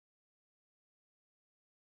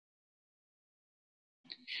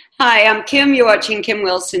Hi, I'm Kim. You're watching Kim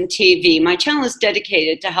Wilson TV. My channel is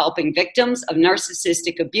dedicated to helping victims of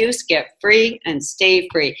narcissistic abuse get free and stay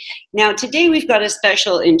free. Now, today we've got a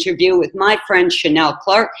special interview with my friend Chanel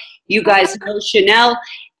Clark. You guys know Chanel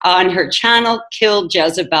on her channel, Kill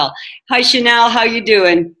Jezebel. Hi, Chanel. How you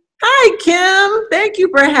doing? Hi, Kim. Thank you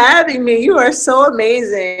for having me. You are so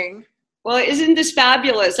amazing. Well, isn't this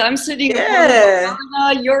fabulous? I'm sitting in Yeah.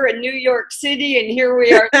 Florida, you're in New York City, and here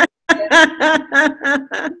we are.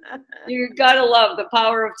 You gotta love the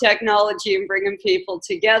power of technology and bringing people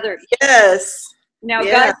together. Yes. Now,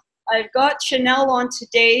 Yeah. guys, I've got Chanel on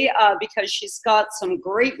today because she's got some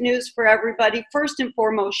great news for everybody. First and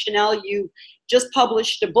foremost, Chanel, you just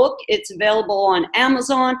published a book. It's available on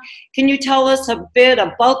Amazon. Can you tell us a bit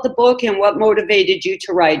about the book and what motivated you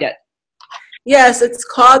to write it? Yes, it's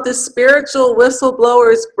called The Spiritual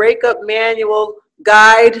Whistleblower's Breakup Manual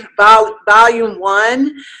Guide, Volume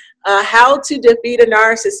 1, How to Defeat a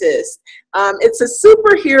Narcissist. It's a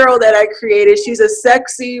superhero that I created. She's a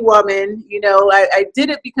sexy woman. You know, I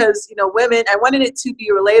did it because, you know, women, I wanted it to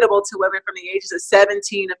be relatable to women from the ages of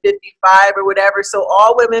 17 to 55 or whatever. So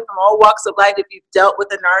all women from all walks of life, if you've dealt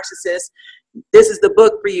with a narcissist, this is the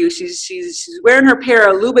book for you. She's wearing her pair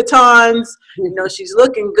of Louboutins. You know, she's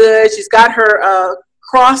looking good. She's got her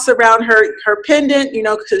cross around her pendant, you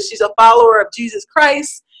know, because she's a follower of Jesus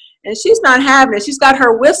Christ. And she's not having it. She's got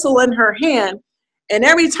her whistle in her hand. And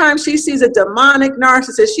every time she sees a demonic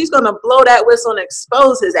narcissist, she's going to blow that whistle and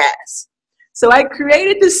expose his ass. So I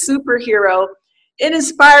created this superhero. It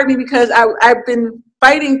inspired me because I've been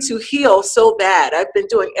fighting to heal so bad. I've been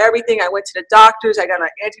doing everything. I went to the doctors. I got on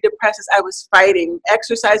antidepressants. I was fighting,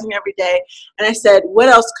 exercising every day. And I said, what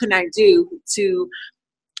else can I do to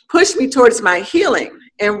push me towards my healing?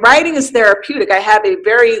 And writing is therapeutic. I have a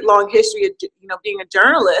very long history of, you know, being a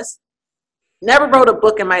journalist. Never wrote a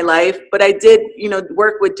book in my life, but I did, you know,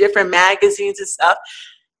 work with different magazines and stuff.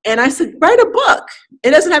 And I said, write a book.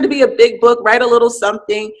 It doesn't have to be a big book. Write a little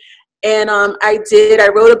something. And I did. I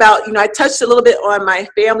wrote about, you know, I touched a little bit on my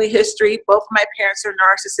family history. Both of my parents are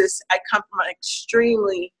narcissists. I come from an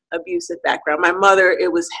extremely abusive background. My mother,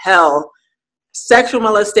 it was hell. Sexual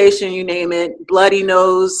molestation, you name it. Bloody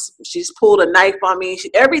nose. She's pulled a knife on me.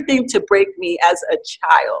 Everything to break me as a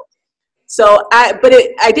child. So I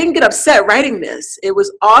didn't get upset writing this. It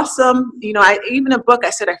was awesome. You know, even a book, I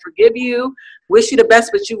said, I forgive you, wish you the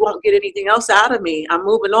best, but you won't get anything else out of me. I'm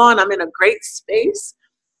moving on. I'm in a great space.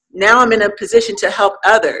 Now I'm in a position to help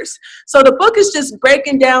others. So the book is just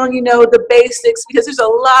breaking down, you know, the basics, because there's a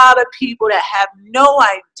lot of people that have no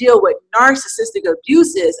idea what narcissistic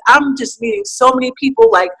abuse is. I'm just meeting so many people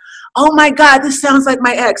like, oh my God, this sounds like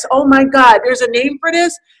my ex. Oh my God, there's a name for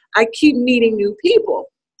this. I keep meeting new people.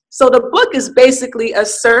 So the book is basically a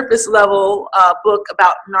surface level book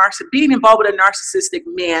about being involved with a narcissistic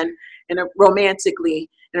man romantically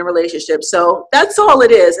in a relationship. So that's all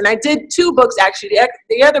it is. And I did 2 books actually.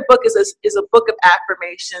 The other book is a book of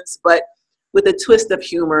affirmations, but with a twist of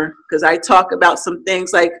humor, because I talk about some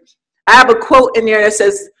things like, I have a quote in there that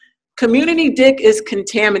says, community dick is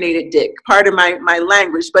contaminated dick. Pardon my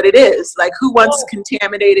language, but it is. Like, who wants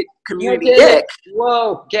contaminated community dick?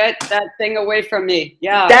 Whoa, get that thing away from me.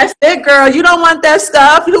 Yeah. That's it, girl. You don't want that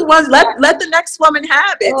stuff. Who wants, let the next woman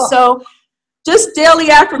have it. Oh. So just daily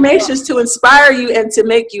affirmations to inspire you and to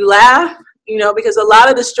make you laugh, you know, because a lot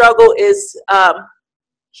of the struggle is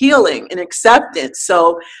healing and acceptance.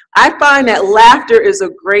 So I find that laughter is a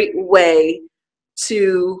great way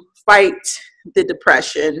to fight the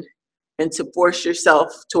depression and to force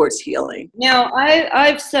yourself towards healing. Now,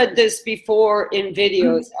 I've said this before in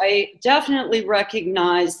videos. I definitely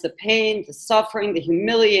recognize the pain, the suffering, the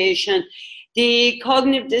humiliation, the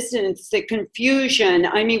cognitive dissonance, the confusion.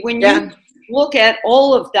 I mean, when you look at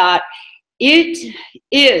all of that, it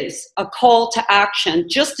is a call to action.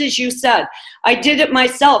 Just as you said, I did it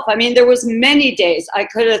myself. I mean, there was many days I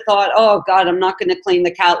could have thought, oh God, I'm not going to clean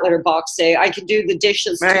the cat litter box today. I could do the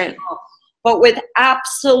dishes tomorrow. But with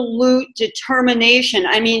absolute determination,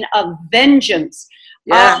 I mean, a vengeance,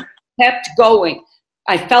 I kept going.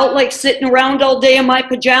 I felt like sitting around all day in my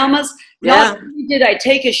pajamas. Not only did I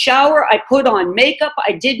take a shower, I put on makeup,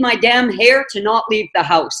 I did my damn hair to not leave the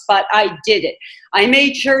house, but I did it. I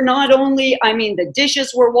made sure not only, I mean, the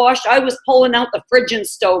dishes were washed, I was pulling out the fridge and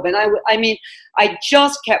stove, and I mean, I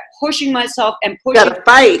just kept pushing myself and pushing. You gotta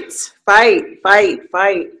fight. You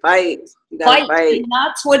gotta fight. And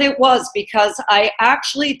that's what it was, because I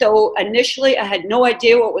actually, though initially I had no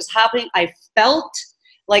idea what was happening, I felt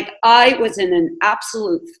like I was in an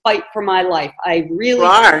absolute fight for my life. I really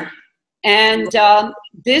And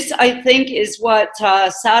this, I think, is what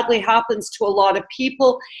sadly happens to a lot of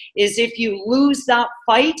people, is if you lose that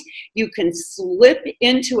fight, you can slip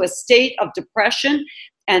into a state of depression,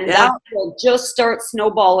 and that will just start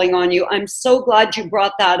snowballing on you. I'm so glad you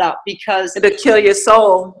brought that up, because it'll kill your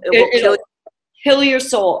soul. It'll kill your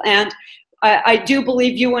soul. And I do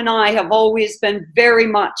believe you and I have always been very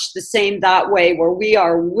much the same that way, where we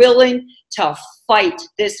are willing to fight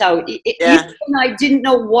this out. Even when I didn't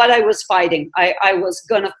know what I was fighting, I was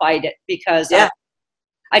going to fight it, because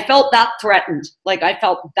I felt that threatened. Like, I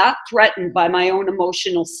felt that threatened by my own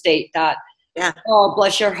emotional state. That, oh,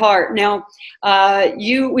 bless your heart. Now,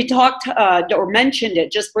 we talked or mentioned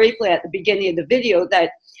it just briefly at the beginning of the video,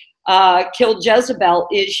 that Kill Jezebel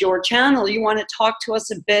is your channel. You want to talk to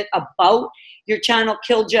us a bit about your channel,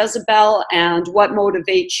 Kill Jezebel, and what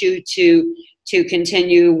motivates you to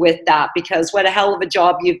continue with that, because what a hell of a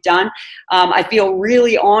job you've done. I feel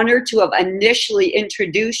really honored to have initially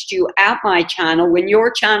introduced you at my channel when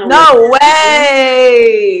your channel No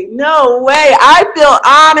way. I feel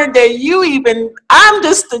honored that you even, I'm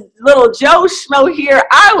just a little Joe Schmo here.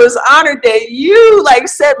 I was honored that you like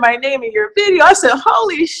said my name in your video. I said,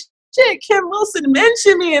 holy shit, Kim Wilson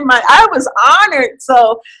mentioned me in my, I was honored.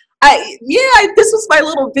 So this was my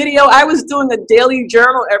little video. I was doing a daily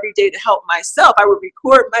journal every day to help myself. I would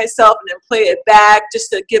record myself and then play it back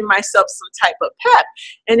just to give myself some type of pep.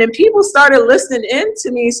 And then people started listening in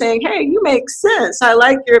to me saying, hey, you make sense. I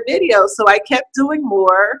like your video. So I kept doing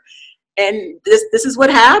more. And this is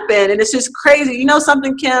what happened. And it's just crazy. You know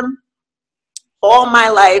something, Kim? All my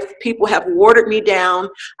life, people have watered me down.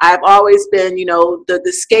 I've always been, you know, the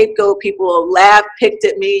scapegoat. People laugh, picked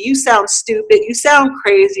at me. You sound stupid. You sound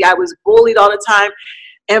crazy. I was bullied all the time.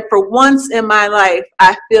 And for once in my life,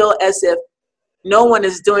 I feel as if no one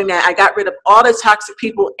is doing that. I got rid of all the toxic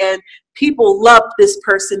people, and people love this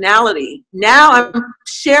personality. Now I'm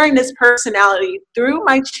sharing this personality through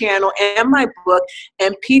my channel and my book,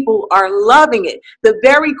 and people are loving it. The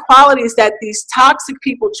very qualities that these toxic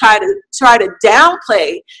people try to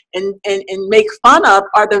downplay and make fun of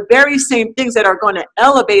are the very same things that are going to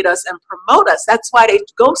elevate us and promote us. That's why they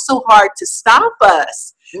go so hard to stop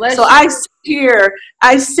us. So I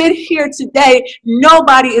sit here today.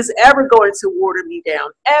 Nobody is ever going to water me down,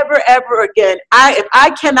 ever again. If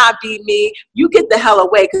I cannot be me, you get the hell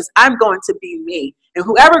away, because I'm going to be me. And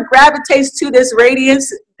whoever gravitates to this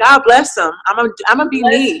radiance, God bless them. I'm gonna be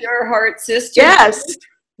me. Bless your heart, sister. Yes.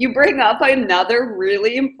 You bring up another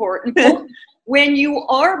really important point. When you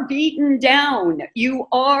are beaten down, you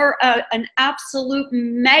are an absolute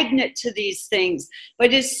magnet to these things.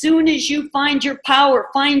 But as soon as you find your power,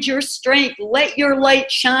 find your strength, let your light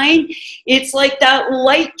shine, it's like that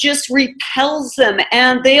light just repels them,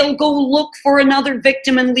 and they'll go look for another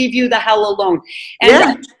victim and leave you the hell alone. And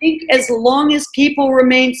I think as long as people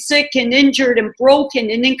remain sick and injured and broken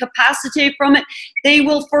and incapacitated from it, they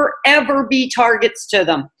will forever be targets to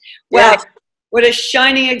them. Well, what a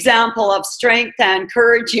shining example of strength and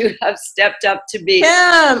courage you have stepped up to be.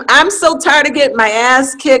 Kim, I'm so tired of getting my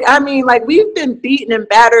ass kicked. I mean, like, we've been beaten and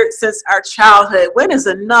battered since our childhood. When is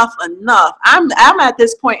enough enough? I'm at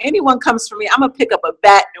this point, anyone comes for me, I'm going to pick up a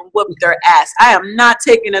bat and whoop their ass. I am not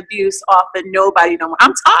taking abuse off of nobody no more.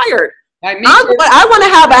 I'm tired. I want to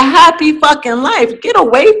have a happy fucking life. Get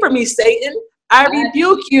away from me, Satan. I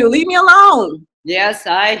rebuke you. Leave me alone. Yes,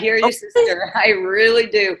 I hear you, sister. I really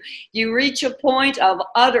do. You reach a point of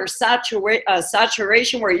utter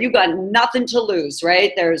saturation where you got nothing to lose,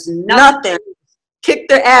 right? There's nothing. Kick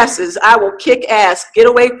their asses. I will kick ass. Get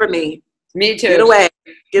away from me. Me too. Get away.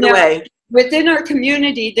 Get away. Within our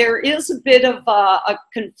community, there is a bit of a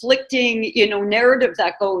conflicting, narrative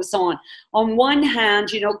that goes on. On one hand,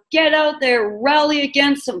 get out there, rally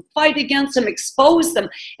against them, fight against them, expose them.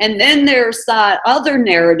 And then there's that other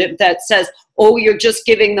narrative that says, oh, you're just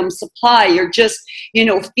giving them supply. You're just,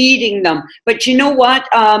 feeding them. But you know what?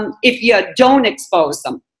 If you don't expose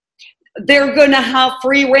them, they're going to have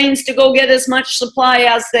free reins to go get as much supply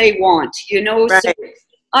as they want, Right. So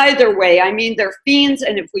either way, I mean, they're fiends,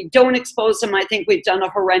 and if we don't expose them, I think we've done a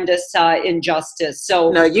horrendous injustice. So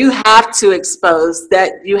no, you have to expose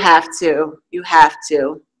that. You have to. You have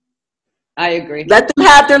to. I agree. Let them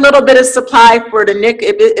have their little bit of supply for the nick.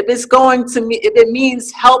 If it's going to me, if it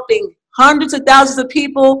means helping hundreds of thousands of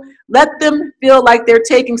people, let them feel like they're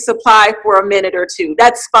taking supply for a minute or two.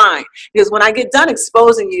 That's fine, because when I get done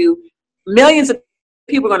exposing you, millions of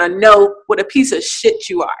people are going to know what a piece of shit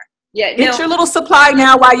you are. Yeah, get your little supply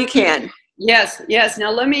now while you can. Yes, yes. Now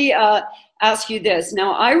let me ask you this.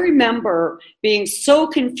 Now, I remember being so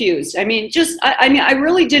confused. I mean, I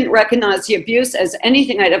really didn't recognize the abuse as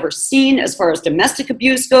anything I'd ever seen as far as domestic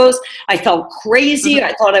abuse goes. I felt crazy.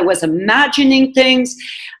 I thought I was imagining things.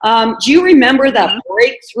 Do you remember that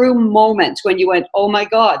breakthrough moment when you went, oh my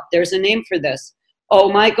God, there's a name for this.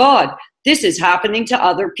 Oh my God, this is happening to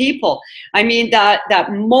other people. I mean,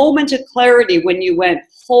 that moment of clarity when you went,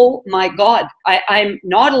 oh my God, I'm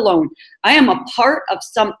not alone. I am a part of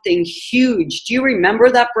something huge. Do you remember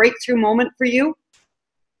that breakthrough moment for you?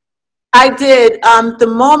 I did. The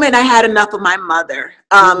moment I had enough of my mother.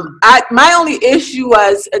 My only issue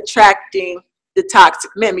was attracting the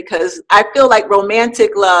toxic men, because I feel like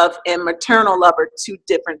romantic love and maternal love are two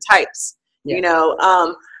different types. Yeah. You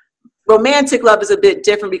know, romantic love is a bit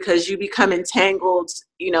different because you become entangled,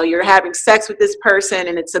 you know, you're having sex with this person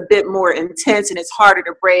and it's a bit more intense and it's harder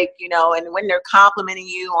to break, you know, and when they're complimenting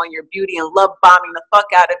you on your beauty and love bombing the fuck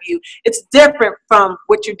out of you, it's different from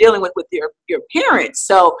what you're dealing with your parents.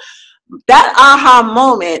 So that aha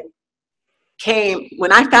moment came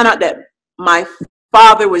when I found out that my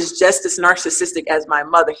father was just as narcissistic as my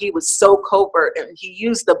mother. He was so covert and he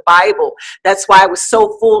used the Bible. That's why I was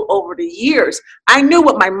so full over the years. I knew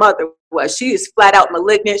what my mother was. She is flat out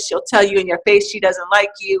malignant. She'll tell you in your face she doesn't like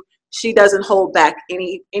you. She doesn't hold back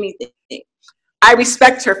anything. I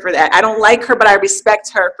respect her for that. I don't like her, but I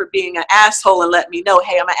respect her for being an asshole and let me know,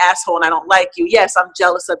 hey, I'm an asshole and I don't like you. Yes, I'm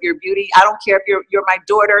jealous of your beauty. I don't care if you're my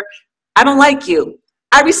daughter. I don't like you.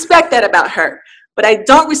 I respect that about her. But I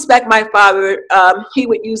don't respect my father. He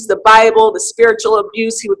would use the Bible, the spiritual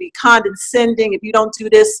abuse. He would be condescending. If you don't do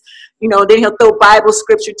this, you know, then he'll throw Bible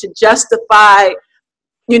scripture to justify,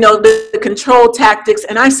 you know, the control tactics.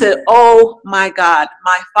 And I said, oh my God,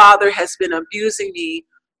 my father has been abusing me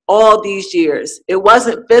all these years. It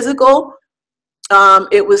wasn't physical.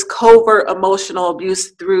 It was covert emotional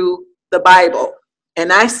abuse through the Bible.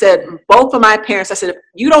 And I said, both of my parents, I said, if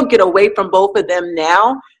you don't get away from both of them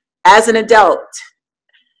now, as an adult.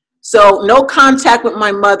 So no contact with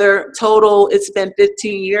my mother, total, it's been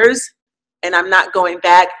 15 years and I'm not going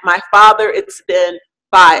back. My father, it's been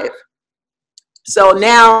 5. So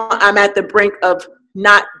now I'm at the brink of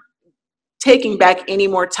not taking back any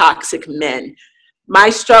more toxic men.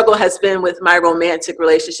 My struggle has been with my romantic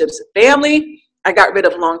relationships. Family, I got rid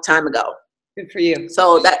of a long time ago. Good for you.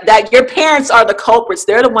 So that your parents are the culprits.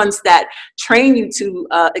 They're the ones that train you to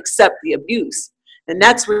accept the abuse. And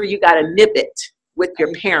that's where you got to nip it with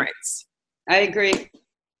your parents. I agree.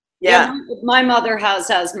 Yeah. My mother has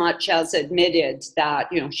as much as admitted that,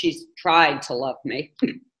 you know, she's tried to love me.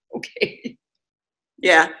 Okay.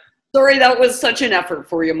 Yeah. Sorry, that was such an effort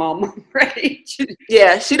for you, Mom, right?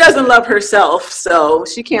 Yeah, she doesn't love herself, so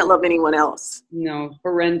she can't love anyone else. No,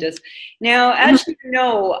 horrendous. Now, as you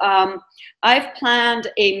know, I've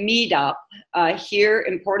planned a meetup here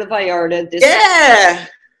in Puerto Vallarta this Yeah.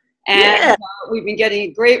 And we've been getting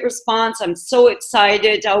a great response. I'm so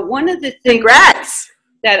excited. One of the things Congrats.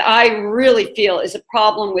 that I really feel is a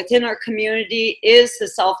problem within our community is the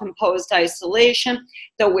self-imposed isolation,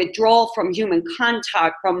 the withdrawal from human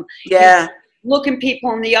contact, from looking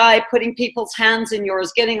people in the eye, putting people's hands in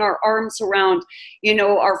yours, getting our arms around, you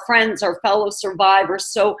know, our friends, our fellow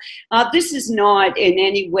survivors. So this is not in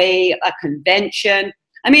any way a convention.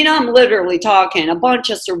 I mean, I'm literally talking a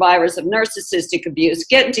bunch of survivors of narcissistic abuse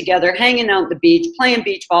getting together, hanging out at the beach, playing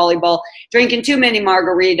beach volleyball, drinking too many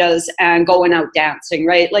margaritas, and going out dancing,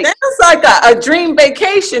 right? Like, sounds like a dream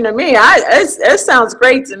vacation to me. It sounds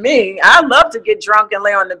great to me. I'd love to get drunk and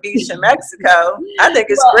lay on the beach in Mexico. I think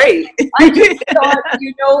it's great. I just thought,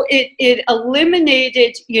 you know, it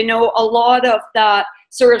eliminated, you know, a lot of that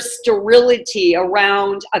sort of sterility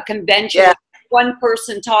around a convention. Yeah. One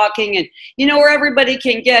person talking and, you know, where everybody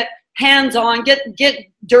can get hands on, get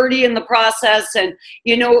dirty in the process and,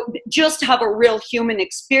 you know, just have a real human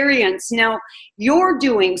experience. Now, you're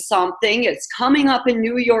doing something. It's coming up in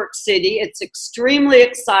New York City. It's extremely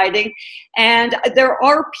exciting. And there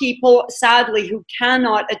are people, sadly, who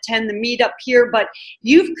cannot attend the meetup here, but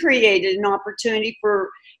you've created an opportunity for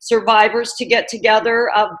survivors to get together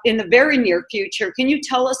in the very near future. Can you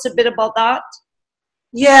tell us a bit about that?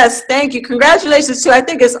 Yes, thank you. Congratulations, too. I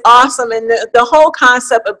think it's awesome. And the whole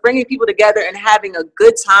concept of bringing people together and having a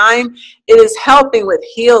good time, it is helping with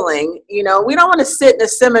healing. You know, we don't want to sit in a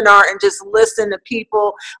seminar and just listen to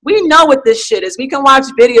people. We know what this shit is. We can watch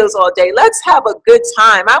videos all day. Let's have a good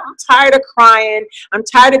time. I'm tired of crying. I'm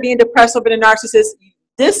tired of being depressed over the narcissist.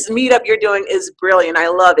 This meetup you're doing is brilliant. I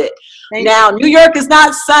love it. Now, New York is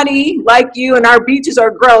not sunny like you, and our beaches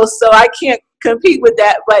are gross, so I can't compete with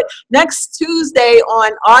that. But next Tuesday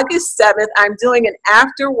on August 7th, I'm doing an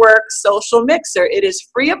after work social mixer. It is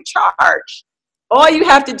free of charge. All you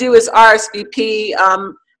have to do is RSVP.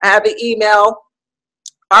 I have an email.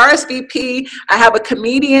 RSVP. I have a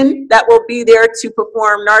comedian that will be there to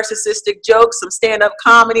perform narcissistic jokes, some stand-up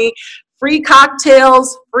comedy, free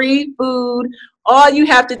cocktails, free food. All you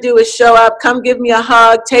have to do is show up, come give me a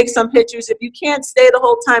hug, take some pictures. If you can't stay the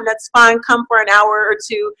whole time, that's fine. Come for an hour or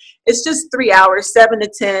two. It's just 3 hours, 7 to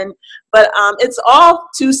 10. But it's all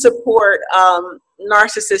to support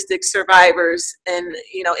narcissistic survivors in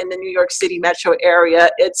the New York City metro area.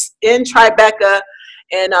 It's in Tribeca.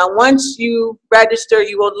 And once you register,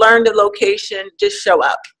 you will learn the location. Just show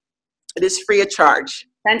up. It is free of charge.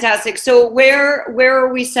 Fantastic. So where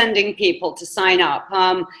are we sending people to sign up?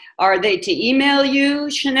 Are they to email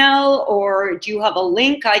you, Chanel, or do you have a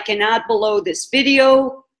link I can add below this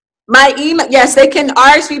video? My email, yes, they can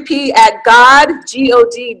RSVP at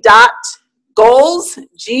God.goals,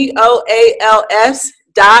 GOALS.glam,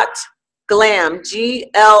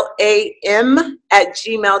 GLAM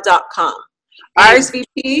 @gmail.com.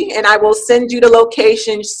 RSVP, and I will send you the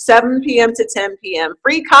location 7 p.m. to 10 p.m.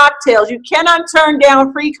 Free cocktails. You cannot turn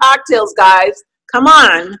down free cocktails, guys. Come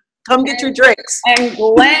on. Come get your drinks. And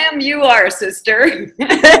glam you are, sister.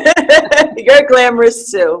 You're glamorous,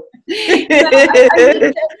 too. I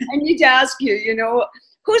need to ask you,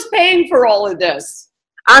 who's paying for all of this?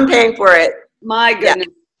 I'm paying for it. My goodness.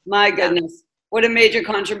 Yeah. My goodness. Yeah. What a major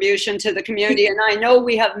contribution to the community. And I know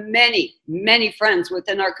we have many, many friends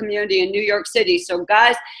within our community in New York City. So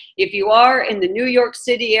guys, if you are in the New York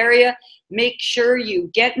City area, make sure you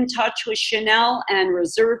get in touch with Chanel and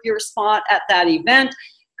reserve your spot at that event.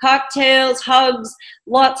 Cocktails, hugs,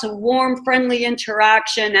 lots of warm, friendly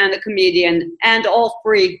interaction, and a comedian, and all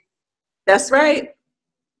free. That's right.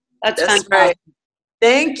 That's fantastic. Right.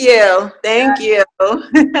 Thank you. Thank you.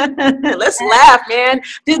 Let's laugh, man.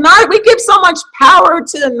 We give so much power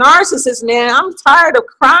to the narcissist, man. I'm tired of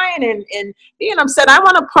crying and being upset. I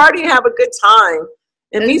want to party and have a good time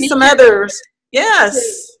and meet some others.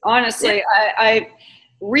 Yes. Honestly, yeah. I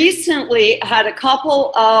recently had a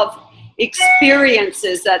couple of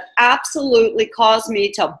experiences that absolutely caused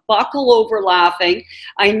me to buckle over laughing.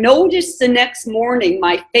 I noticed the next morning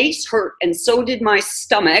my face hurt and so did my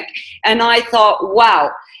stomach. And I thought,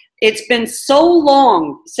 wow, it's been so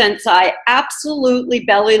long since I absolutely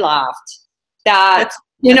belly laughed that,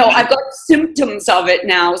 I've got symptoms of it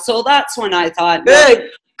now. So that's when I thought,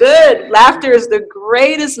 good. Laughter is the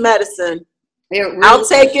greatest medicine. Really I'll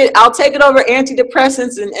take it over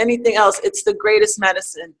antidepressants and anything else. It's the greatest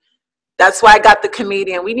medicine. That's why I got the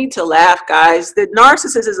comedian. We need to laugh, guys. The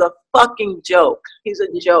narcissist is a fucking joke. He's a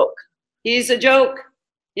joke. He's a joke.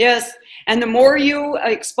 Yes. And the more you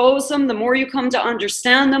expose them, the more you come to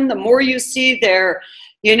understand them, the more you see their,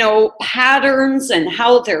 patterns and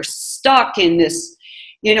how they're stuck in this,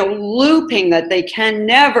 looping that they can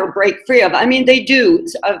never break free of. I mean, they do,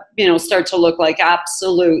 start to look like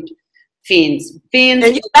absolute fiends. And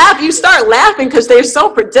you start laughing because they're so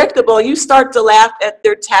predictable. You start to laugh at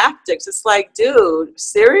their tactics. It's like, dude,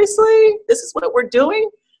 seriously? This is what we're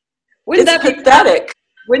doing? It's pathetic.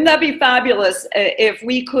 Wouldn't that be fabulous if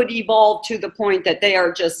we could evolve to the point that they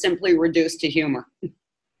are just simply reduced to humor?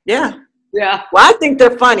 Yeah. Yeah. Well, I think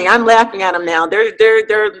they're funny. I'm laughing at them now.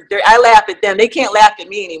 I laugh at them. They can't laugh at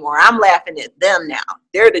me anymore. I'm laughing at them now.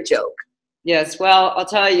 They're the joke. Yes, well, I'll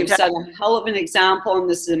tell you, you've set a hell of an example, and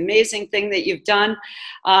this is an amazing thing that you've done.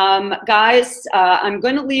 Guys, I'm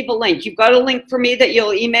going to leave a link. You've got a link for me that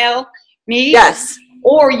you'll email me? Yes.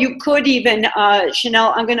 Or you could even,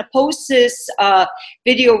 Chanel, I'm going to post this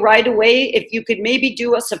video right away. If you could maybe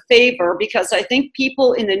do us a favor, because I think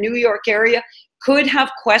people in the New York area could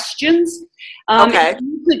have questions. Okay.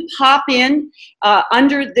 You could pop in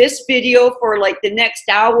under this video for like the next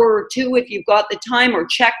hour or two if you've got the time, or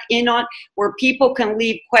check in on where people can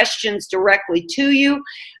leave questions directly to you.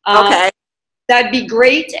 Okay. That'd be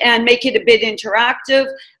great, and make it a bit interactive.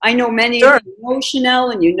 I know many of you know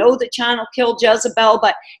Chanel and you know the channel Kill Jezebel,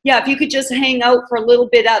 but yeah, if you could just hang out for a little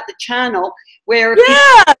bit at the channel where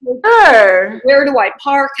where do I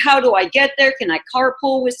park? How do I get there? Can I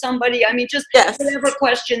carpool with somebody? I mean, just whatever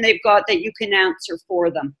question they've got that you can answer for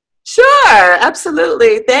them. Sure,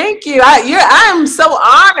 absolutely. Thank you. I'm so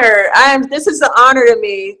honored. This is an honor to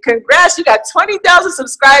me. Congrats, you got 20,000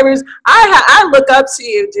 subscribers. I look up to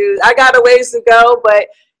you, dude. I got a ways to go, but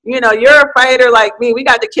you're a fighter like me. We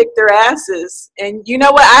got to kick their asses. And you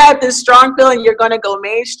know what? I have this strong feeling you're going to go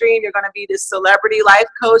mainstream. You're going to be this celebrity life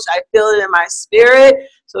coach. I feel it in my spirit.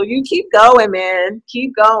 So you keep going, man.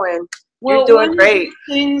 Keep going. You're Well, doing one great. of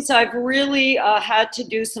the things I've really had to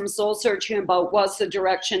do some soul searching about was the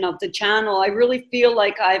direction of the channel. I really feel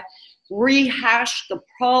like I've rehashed the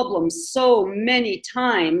problem so many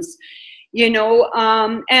times, you know,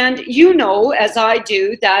 and you know, as I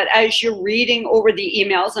do, that as you're reading over the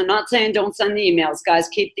emails, I'm not saying don't send the emails, guys,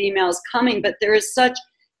 keep the emails coming, but there is such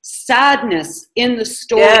sadness in the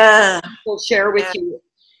story people share with you.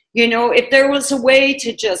 You know, if there was a way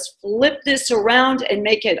to just flip this around and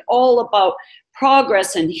make it all about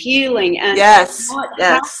progress and healing and not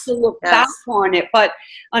have to look back on it. But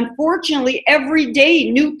unfortunately, every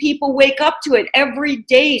day new people wake up to it. Every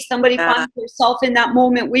day somebody finds themselves in that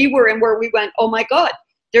moment we were in where we went, oh my God,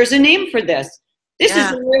 there's a name for this. This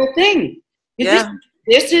is a real thing.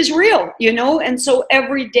 This is real, you know? And so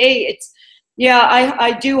every day it's,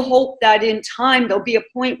 I do hope that in time there'll be a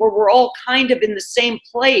point where we're all kind of in the same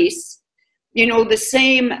place, you know, the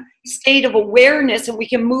same state of awareness, and we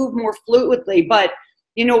can move more fluidly. But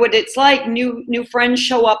you know what it's like, new friends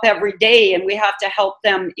show up every day and we have to help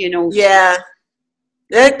them, you know. Yeah,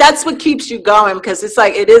 that's what keeps you going, because it's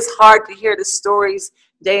like, it is hard to hear the stories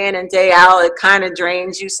day in and day out. It kind of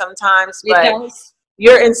drains you sometimes, but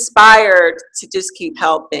you're inspired to just keep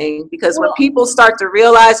helping, because when people start to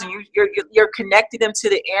realize and you're connecting them to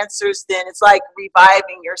the answers, then it's like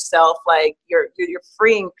reviving yourself, like you're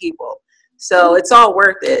freeing people. So it's all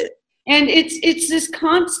worth it. And it's this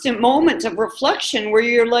constant moment of reflection where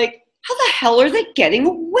you're like, how the hell are they getting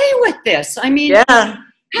away with this? I mean,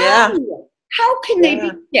 how can they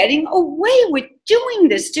be getting away with doing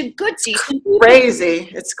this to good, decent people? Crazy.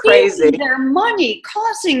 It's crazy. Their money,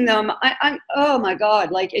 causing them. Oh my God.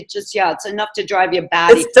 Like, it just, it's enough to drive you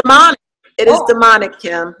batty. It's demonic. It is demonic,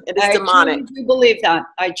 Kim. It is demonic. I truly do believe that.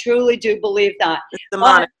 I truly do believe that. It's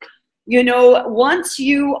demonic. You know, once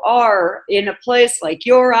you are in a place like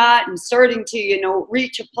you're at and starting to, you know,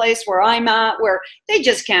 reach a place where I'm at, where they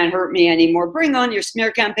just can't hurt me anymore. Bring on your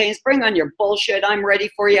smear campaigns. Bring on your bullshit. I'm ready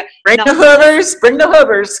for you. Bring the hoovers. Bring the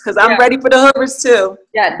hoovers, because I'm ready for the hoovers too.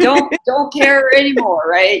 Yeah, don't care anymore,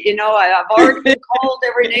 right? You know, I've already been called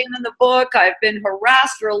every name in the book. I've been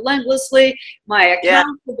harassed relentlessly. My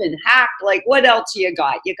accounts have been hacked. Like, what else you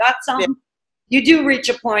got? You got something? You do reach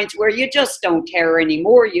a point where you just don't care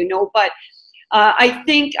anymore, you know. But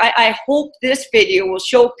I hope this video will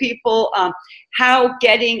show people how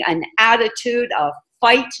getting an attitude of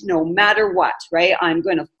fight no matter what, right? I'm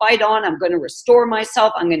going to fight on. I'm going to restore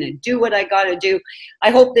myself. I'm going to do what I got to do.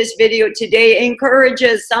 I hope this video today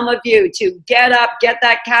encourages some of you to get up, get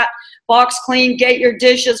that cat box clean, get your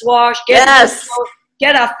dishes washed, get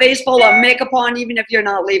a face full of makeup on, even if you're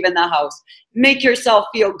not leaving the house. Make yourself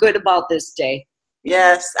feel good about this day.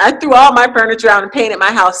 Yes, I threw all my furniture out and painted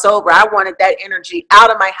my house sober. I wanted that energy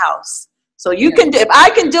out of my house. So you can, if I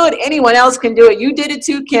can do it, anyone else can do it. You did it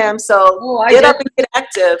too, Kim. So get up and get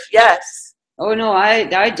active. Yes. Oh no, I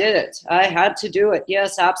did it. I had to do it.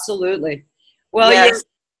 Yes, absolutely. Well,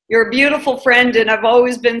 you're a beautiful friend, and I've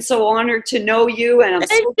always been so honored to know you. And I'm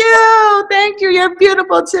Thank you. You're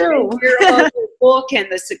beautiful too. Hear about your book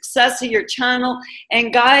and the success of your channel.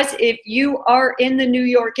 And guys, if you are in the New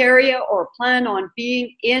York area or plan on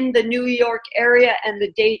being in the New York area, and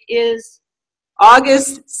the date is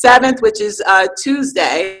August 7th, which is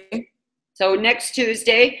Tuesday. So next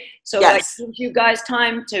Tuesday. So that gives you guys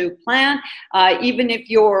time to plan. Even if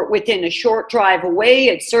you're within a short drive away,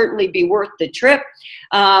 it'd certainly be worth the trip.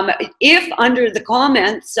 If under the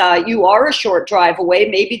comments you are a short drive away,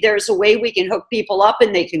 maybe there's a way we can hook people up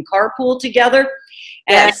and they can carpool together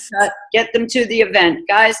and get them to the event.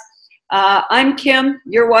 Guys, I'm Kim.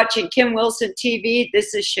 You're watching Kim Wilson TV.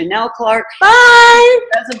 This is Chanel Clark. Bye.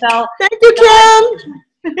 Jezebel. Thank you,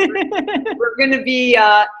 Kim. We're going to be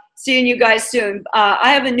seeing you guys soon.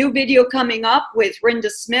 I have a new video coming up with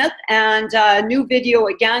Rinda Smith, and a new video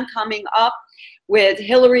again coming up with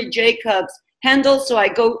Hillary Jacobs Hendel. So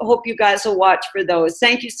I hope you guys will watch for those.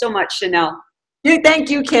 Thank you so much, Chanel.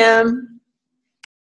 Thank you, Kim.